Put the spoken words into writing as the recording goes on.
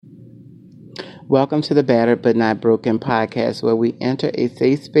Welcome to the Battered But Not Broken podcast, where we enter a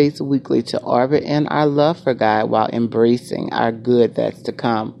safe space weekly to orbit in our love for God while embracing our good that's to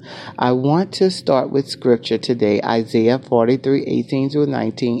come. I want to start with scripture today, Isaiah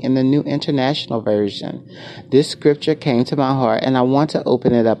 43:18-19 in the New International Version. This scripture came to my heart and I want to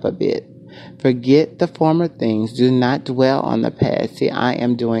open it up a bit. Forget the former things. Do not dwell on the past. See, I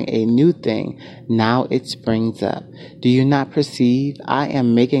am doing a new thing. Now it springs up. Do you not perceive? I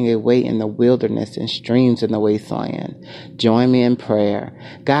am making a way in the wilderness and streams in the wasteland. Join me in prayer.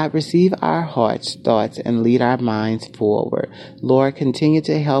 God, receive our hearts, thoughts, and lead our minds forward. Lord, continue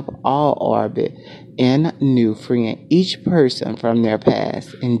to help all orbit in new, freeing each person from their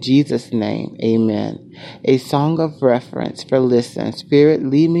past. In Jesus' name, amen. A song of reference for listen. Spirit,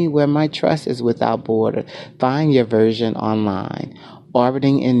 lead me where my trust is without border. Find your version online.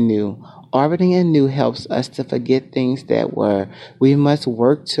 Orbiting in new. Orbiting in new helps us to forget things that were. We must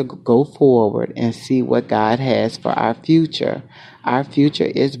work to go forward and see what God has for our future. Our future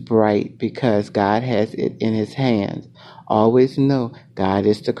is bright because God has it in His hands. Always know God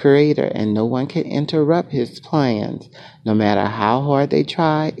is the creator and no one can interrupt His plans. No matter how hard they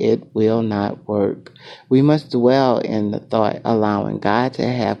try, it will not work. We must dwell in the thought, allowing God to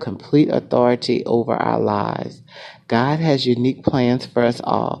have complete authority over our lives. God has unique plans for us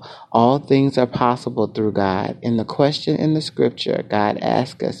all. All things are possible through God. In the question in the scripture, God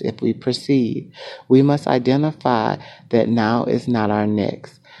asks us if we perceive. We must identify that now is not our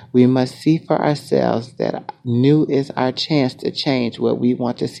next. We must see for ourselves that new is our chance to change what we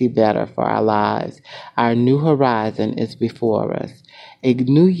want to see better for our lives. Our new horizon is before us. A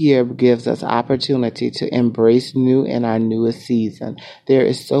new year gives us opportunity to embrace new in our newest season. There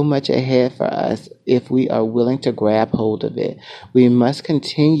is so much ahead for us if we are willing to grab hold of it. We must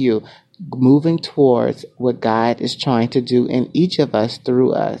continue moving towards what God is trying to do in each of us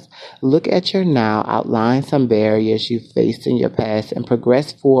through us. Look at your now, outline some barriers you faced in your past, and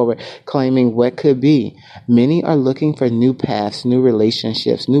progress forward, claiming what could be. Many are looking for new paths, new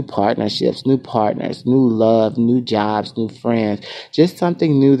relationships, new partnerships, new partners, new love, new jobs, new friends, just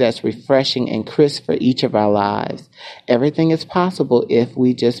something new that's refreshing and crisp for each of our lives. Everything is possible if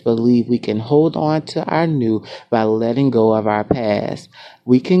we just believe we can hold on to our new by letting go of our past.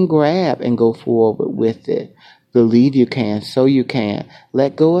 We can grab and go forward with it. Believe you can, so you can.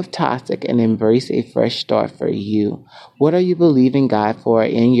 Let go of toxic and embrace a fresh start for you. What are you believing God for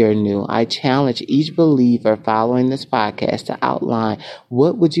in your new? I challenge each believer following this podcast to outline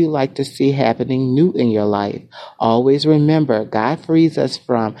what would you like to see happening new in your life. Always remember, God frees us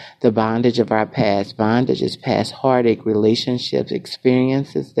from the bondage of our past. Bondage is past heartache, relationships,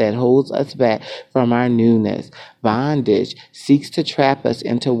 experiences that holds us back from our newness. Bondage seeks to trap us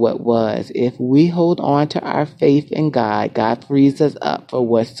into what was. If we hold on to our faith in God, God frees us up for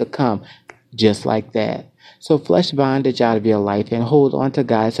what's to come, just like that. So flush bondage out of your life and hold on to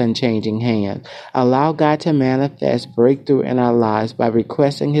God's unchanging hand. Allow God to manifest breakthrough in our lives by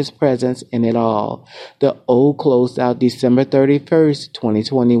requesting His presence in it all. The old closed out December 31st,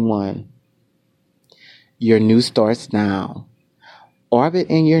 2021. Your new starts now. Orbit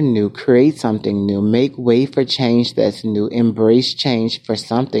in your new, create something new, make way for change that's new, embrace change for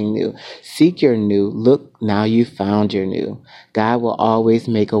something new, seek your new, look, now you found your new. God will always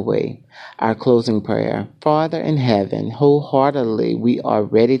make a way. Our closing prayer. Father in heaven, wholeheartedly we are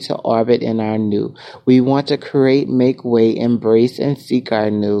ready to orbit in our new. We want to create, make way, embrace, and seek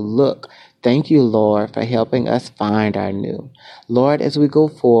our new. Look, thank you, Lord, for helping us find our new. Lord, as we go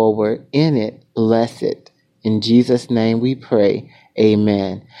forward in it, bless it. In Jesus' name we pray.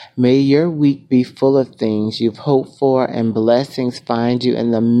 Amen. May your week be full of things you've hoped for and blessings find you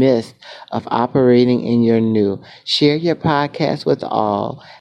in the midst of operating in your new. Share your podcast with all.